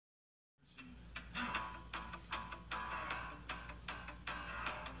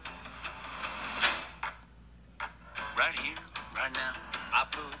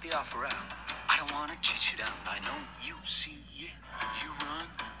offer out. I don't want to chase you down. I know you see it. You run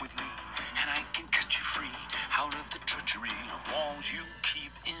with me, and I can cut you free out of the treachery of walls you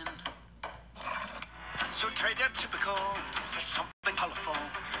keep in. So trade that typical for something colorful.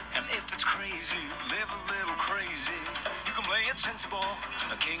 And if it's crazy, live a little crazy. You can play it sensible,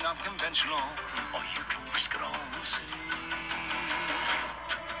 a king of conventional, or you can risk it all and see.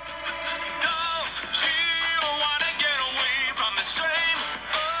 Don't you wanna get away from the strain?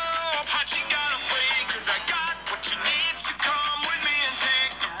 Oh, pot you gotta play, 'cause I got what you need. So come with me and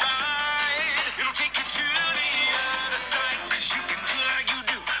take the ride. It'll take you to the other side, 'cause you can do like you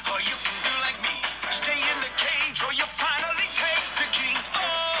do, or you can do like me. Stay in the cage, or you finally take the key.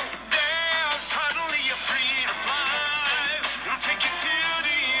 Oh, damn, suddenly you're free to fly. It'll take you to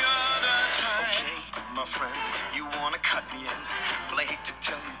the other side. Okay, my friend, you wanna cut me in. Well, I hate to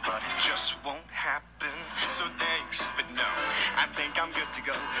tell you, but it just won't happen. So thanks, but no, I think I'm good to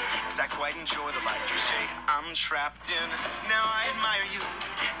go, 'cause I quite enjoy the life you say I'm trapped in. Now I admire you,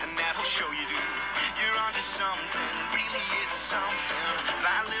 and that'll show you do. You're onto something, really it's something. But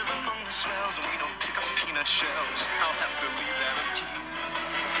I live among the swells, and we don't pick up peanut shells. I'll have to leave that up to you.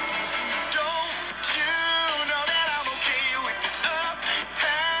 Don't you know that I'm okay with this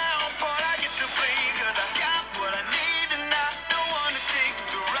uptown part I get to play? 'Cause I got what I need, and I don't want to take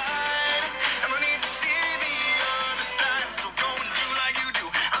the ride. And I need to see the other side, so go and do like you do.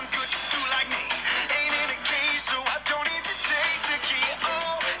 I'm good to do like me. Ain't in a cage, so I don't need to take the key.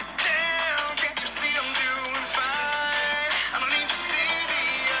 Oh, damn, can't you see I'm doing fine? I don't need to see the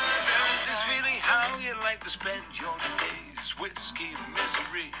other side. Is this really how you like to spend your days? Whiskey,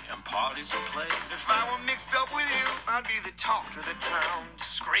 misery, and parties and play. If I were mixed up with you, I'd be the talk of the town.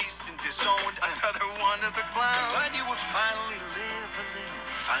 Disgraced and disowned, another one of the clowns. But you would finally live a little,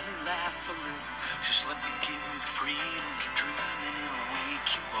 finally laugh a little. Just let me give you the freedom to dream, and it'll wake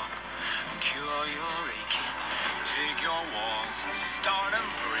you up and cure your aching. Take your walls and start them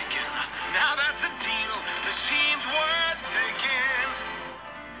breaking. Now that's a deal that seems worth taking.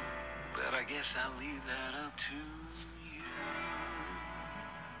 But I guess I'll leave that up to you.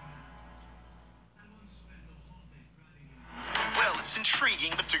 Well, it's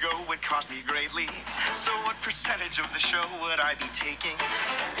intriguing, but to go would cost me greatly. So what percentage of the show would I be taking?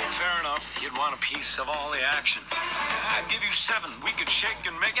 Fair enough, you'd want a piece of all the action. I'd give you 7. We could shake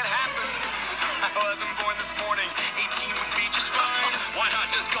and make it happen. I wasn't born this morning. 18 would be just fine. Why not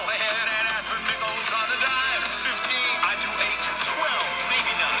just go ahead